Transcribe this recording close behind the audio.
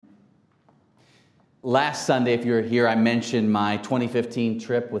Last Sunday, if you were here, I mentioned my 2015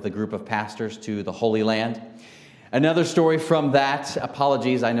 trip with a group of pastors to the Holy Land. Another story from that,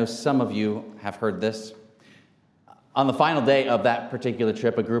 apologies, I know some of you have heard this. On the final day of that particular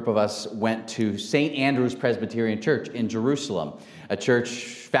trip, a group of us went to St. Andrew's Presbyterian Church in Jerusalem, a church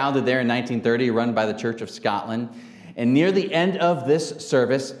founded there in 1930, run by the Church of Scotland. And near the end of this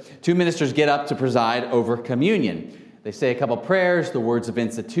service, two ministers get up to preside over communion. They say a couple prayers, the words of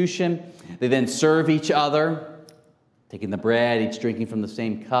institution. They then serve each other, taking the bread, each drinking from the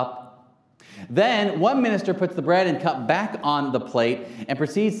same cup. Then one minister puts the bread and cup back on the plate and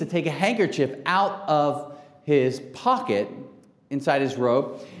proceeds to take a handkerchief out of his pocket inside his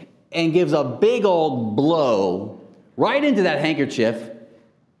robe and gives a big old blow right into that handkerchief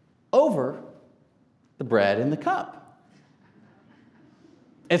over the bread and the cup.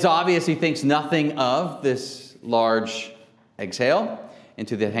 It's obvious he thinks nothing of this large exhale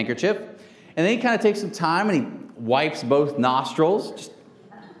into the handkerchief. And then he kind of takes some time and he wipes both nostrils, just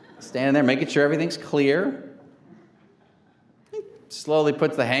standing there making sure everything's clear. He slowly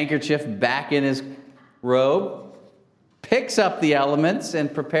puts the handkerchief back in his robe, picks up the elements,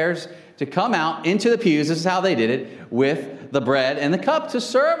 and prepares to come out into the pews. This is how they did it, with the bread and the cup to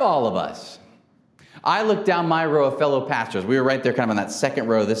serve all of us. I looked down my row of fellow pastors. We were right there kind of on that second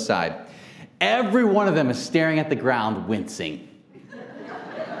row this side. Every one of them is staring at the ground, wincing.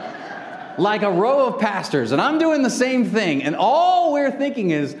 Like a row of pastors. And I'm doing the same thing. And all we're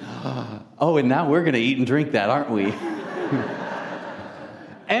thinking is, oh, and now we're going to eat and drink that, aren't we?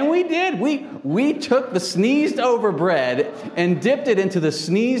 And we did. We took the sneezed over bread and dipped it into the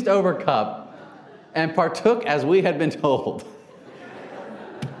sneezed over cup and partook as we had been told.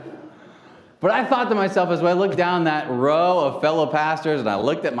 But I thought to myself, as I looked down that row of fellow pastors and I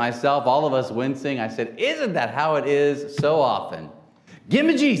looked at myself, all of us wincing, I said, isn't that how it is so often? Give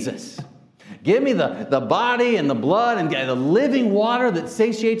me Jesus. Give me the body and the blood and the living water that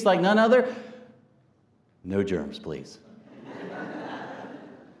satiates like none other. No germs, please.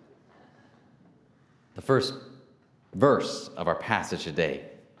 The first verse of our passage today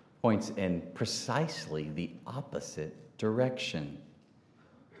points in precisely the opposite direction.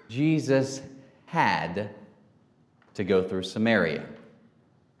 Jesus had to go through Samaria.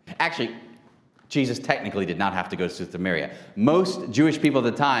 Actually, Jesus technically did not have to go through Samaria. Most Jewish people at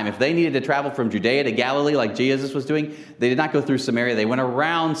the time, if they needed to travel from Judea to Galilee like Jesus was doing, they did not go through Samaria. They went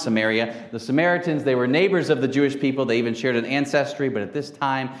around Samaria. The Samaritans, they were neighbors of the Jewish people. They even shared an ancestry, but at this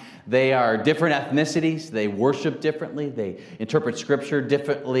time, they are different ethnicities. They worship differently. They interpret Scripture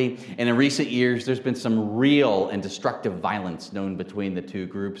differently. And in recent years, there's been some real and destructive violence known between the two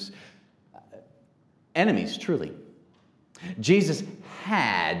groups. Enemies, truly. Jesus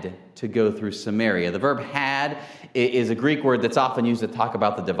had to go through Samaria. The verb had is a Greek word that's often used to talk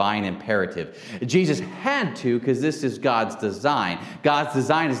about the divine imperative. Jesus had to because this is God's design. God's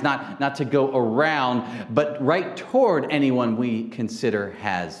design is not to go around, but right toward anyone we consider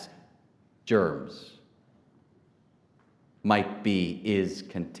has germs, might be, is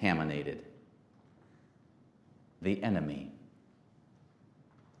contaminated. The enemy.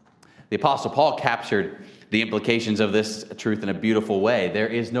 The Apostle Paul captured the implications of this truth in a beautiful way. There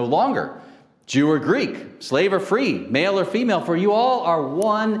is no longer Jew or Greek, slave or free, male or female, for you all are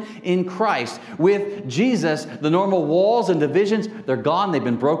one in Christ. With Jesus, the normal walls and divisions, they're gone. They've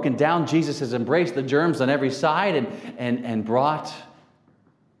been broken down. Jesus has embraced the germs on every side and brought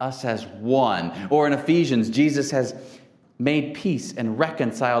us as one. Or in Ephesians, Jesus has made peace and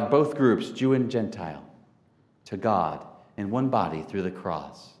reconciled both groups, Jew and Gentile, to God in one body through the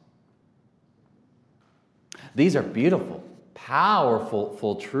cross. These are beautiful, powerful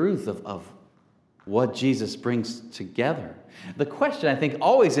full truths of what Jesus brings together. The question, I think,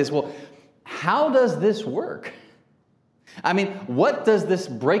 always is, well, how does this work? I mean, what does this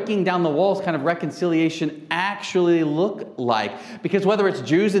breaking down the walls kind of reconciliation actually look like? Because whether it's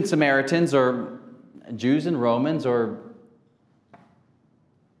Jews and Samaritans or Jews and Romans or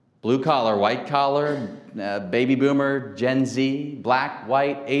blue collar, white collar, baby boomer, Gen Z, black,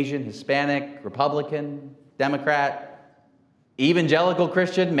 white, Asian, Hispanic, Republican, Democrat, evangelical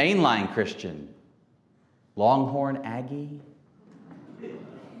Christian, mainline Christian, Longhorn Aggie.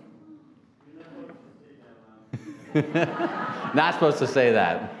 Not supposed to say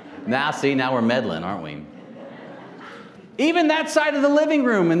that. Now we're meddling, aren't we? Even that side of the living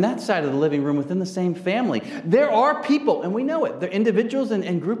room and that side of the living room within the same family. There are people, and we know it, there are individuals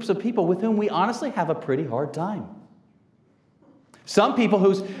and groups of people with whom we honestly have a pretty hard time. Some people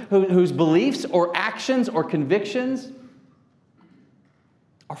whose beliefs or actions or convictions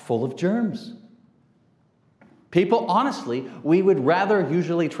are full of germs. People, honestly, we would rather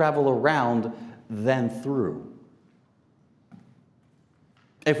usually travel around than through.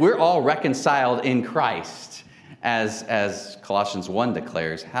 If we're all reconciled in Christ, as Colossians 1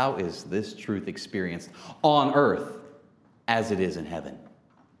 declares, how is this truth experienced on earth as it is in heaven?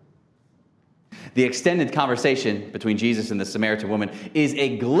 The extended conversation between Jesus and the Samaritan woman is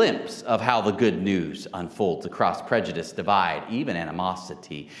a glimpse of how the good news unfolds across prejudice, divide, even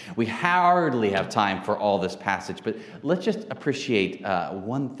animosity. We hardly have time for all this passage, but let's just appreciate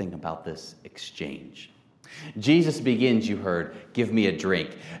one thing about this exchange. Jesus begins, you heard, give me a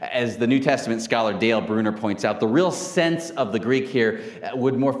drink. As the New Testament scholar Dale Bruner points out, the real sense of the Greek here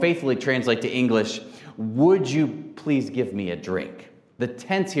would more faithfully translate to English, would you please give me a drink? The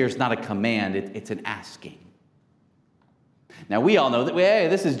tense here is not a command, it's an asking. Now, we all know that hey,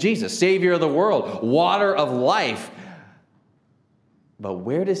 this is Jesus, Savior of the world, water of life. But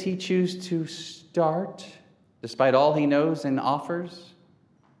where does he choose to start, despite all he knows and offers?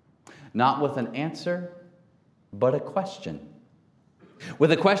 Not with an answer, but a question.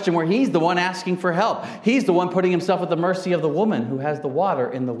 With a question where he's the one asking for help. He's the one putting himself at the mercy of the woman who has the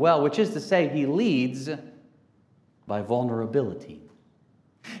water in the well, which is to say, he leads by vulnerability.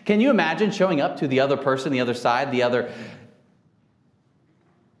 Can you imagine showing up to the other person, the other side,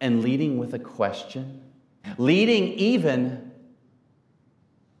 and leading with a question? Leading even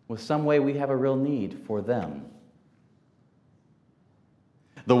with some way we have a real need for them.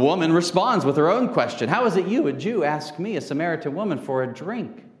 The woman responds with her own question. How is it you, a Jew, ask me, a Samaritan woman, for a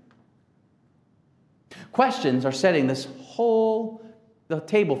drink? Questions are setting the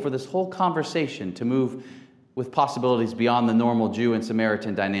table for this whole conversation to move with possibilities beyond the normal Jew and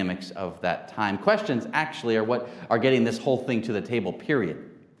Samaritan dynamics of that time. Questions actually are what are getting this whole thing to the table, period.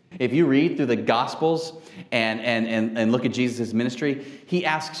 If you read through the Gospels and look at Jesus' ministry, he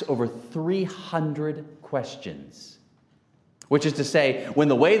asks over 300 questions. Which is to say, when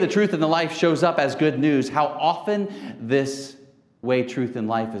the way, the truth, and the life shows up as good news, how often this way, truth, and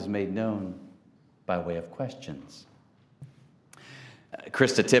life is made known by way of questions.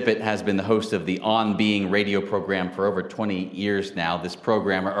 Krista Tippett has been the host of the On Being radio program for over 20 years now. This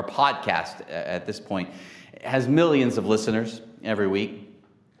program, or podcast at this point, has millions of listeners every week.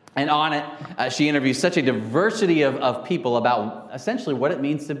 And on it, she interviews such a diversity of people about essentially what it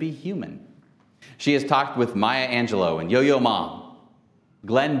means to be human. She has talked with Maya Angelou and Yo-Yo Ma,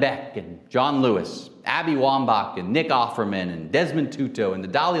 Glenn Beck and John Lewis, Abby Wambach and Nick Offerman and Desmond Tutu and the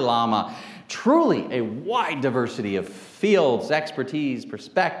Dalai Lama. Truly a wide diversity of fields, expertise,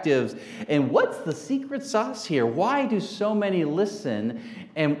 perspectives. And what's the secret sauce here? Why do so many listen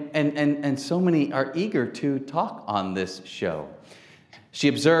and so many are eager to talk on this show? She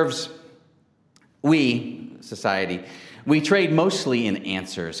observes, we, society, we trade mostly in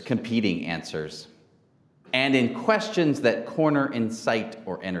answers, competing answers, and in questions that corner, incite,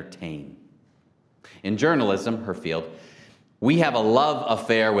 or entertain. In journalism, her field, we have a love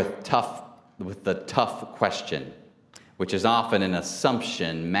affair with the tough question, which is often an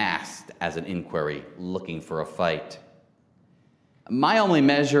assumption masked as an inquiry, looking for a fight. My only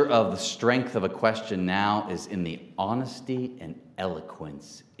measure of the strength of a question now is in the honesty and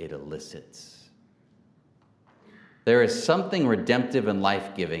eloquence it elicits. There is something redemptive and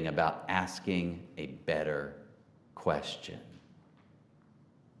life-giving about asking a better question.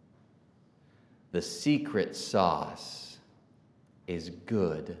 The secret sauce is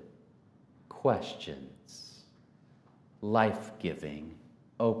good questions. Life-giving,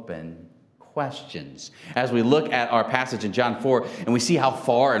 open questions. As we look at our passage in John 4, and we see how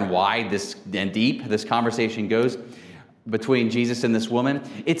far and wide and deep this conversation goes between Jesus and this woman,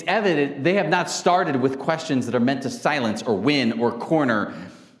 it's evident they have not started with questions that are meant to silence or win or corner,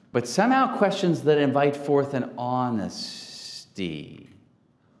 but somehow questions that invite forth an honesty.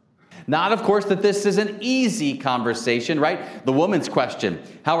 Not, of course, that this is an easy conversation, right? The woman's question,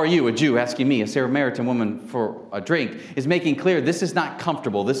 how are you, a Jew, asking me, a Samaritan woman, for a drink, is making clear this is not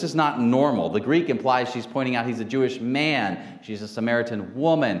comfortable, this is not normal. The Greek implies she's pointing out he's a Jewish man, she's a Samaritan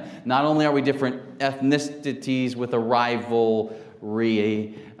woman. Not only are we different ethnicities with a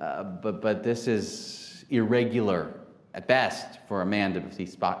rivalry, but this is irregular at best for a man to be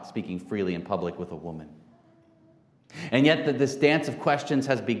speaking freely in public with a woman. And yet this dance of questions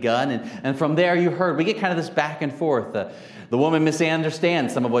has begun, and from there you heard, we get kind of this back and forth. The woman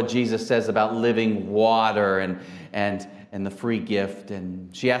misunderstands some of what Jesus says about living water and the free gift,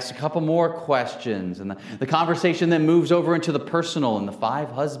 and she asks a couple more questions, and the conversation then moves over into the personal and the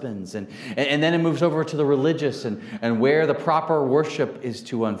 5 husbands, and then it moves over to the religious and where the proper worship is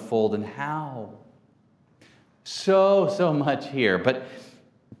to unfold and how. So much here,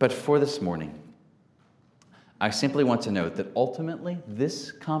 but for this morning, I simply want to note that ultimately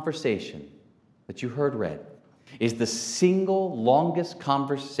this conversation that you heard read is the single longest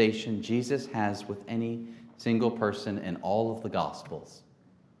conversation Jesus has with any single person in all of the Gospels.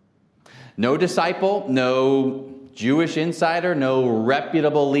 No disciple, no Jewish insider, no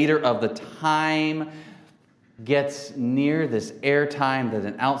reputable leader of the time gets near this airtime that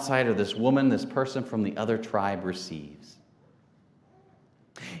an outsider, this woman, this person from the other tribe receives.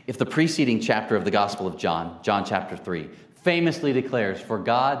 If the preceding chapter of the Gospel of John, John chapter 3, famously declares, "For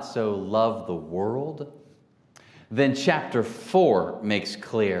God so loved the world," then chapter 4 makes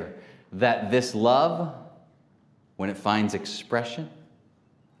clear that this love, when it finds expression,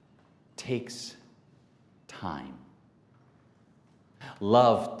 takes time.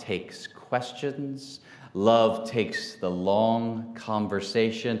 Love takes questions. Love takes the long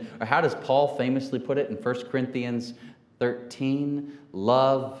conversation. Or how does Paul famously put it in 1 Corinthians 13?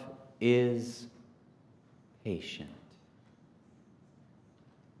 Love is patient.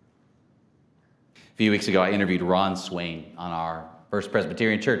 A few weeks ago, I interviewed Ron Swain on our First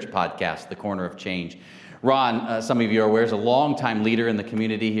Presbyterian Church podcast, The Corner of Change. Ron, some of you are aware, is a longtime leader in the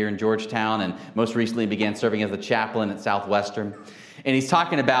community here in Georgetown, and most recently began serving as a chaplain at Southwestern. And he's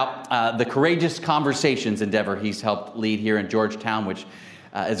talking about the Courageous Conversations endeavor he's helped lead here in Georgetown, which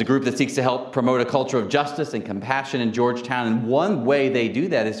is a group that seeks to help promote a culture of justice and compassion in Georgetown. And one way they do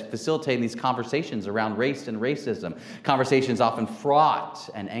that is facilitating these conversations around race and racism, conversations often fraught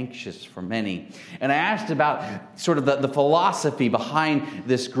and anxious for many. And I asked about sort of the philosophy behind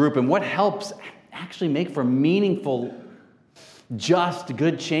this group and what helps actually make for meaningful, just,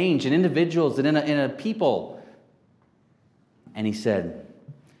 good change in individuals and in a people. And he said,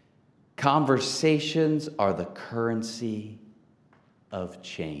 conversations are the currency of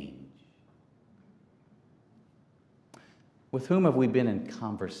change. With whom have we been in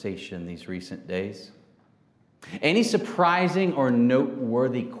conversation these recent days? Any surprising or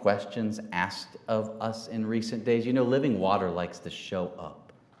noteworthy questions asked of us in recent days? You know, Living Water likes to show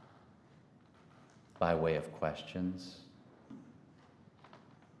up by way of questions.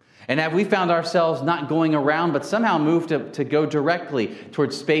 And have we found ourselves not going around, but somehow moved to go directly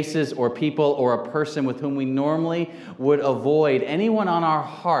towards spaces or people or a person with whom we normally would avoid? Anyone on our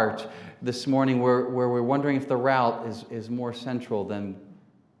heart this morning where we're wondering if the route is more central than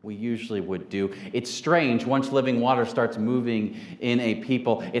we usually would do? It's strange, once Living Water starts moving in a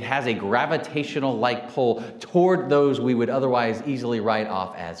people, it has a gravitational-like pull toward those we would otherwise easily write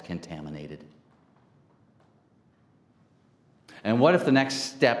off as contaminated. And what if the next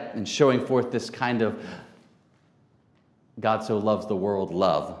step in showing forth this kind of God so loves the world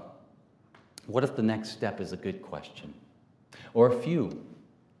love, what if the next step is a good question? Or a few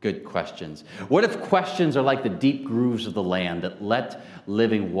good questions? What if questions are like the deep grooves of the land that let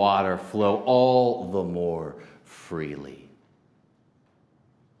living water flow all the more freely?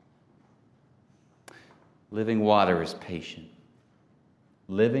 Living water is patient.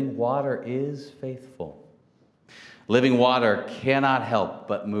 Living water is faithful. Living water cannot help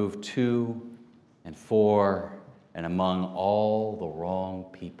but move to and for and among all the wrong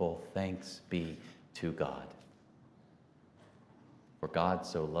people. Thanks be to God. For God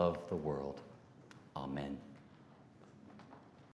so loved the world. Amen.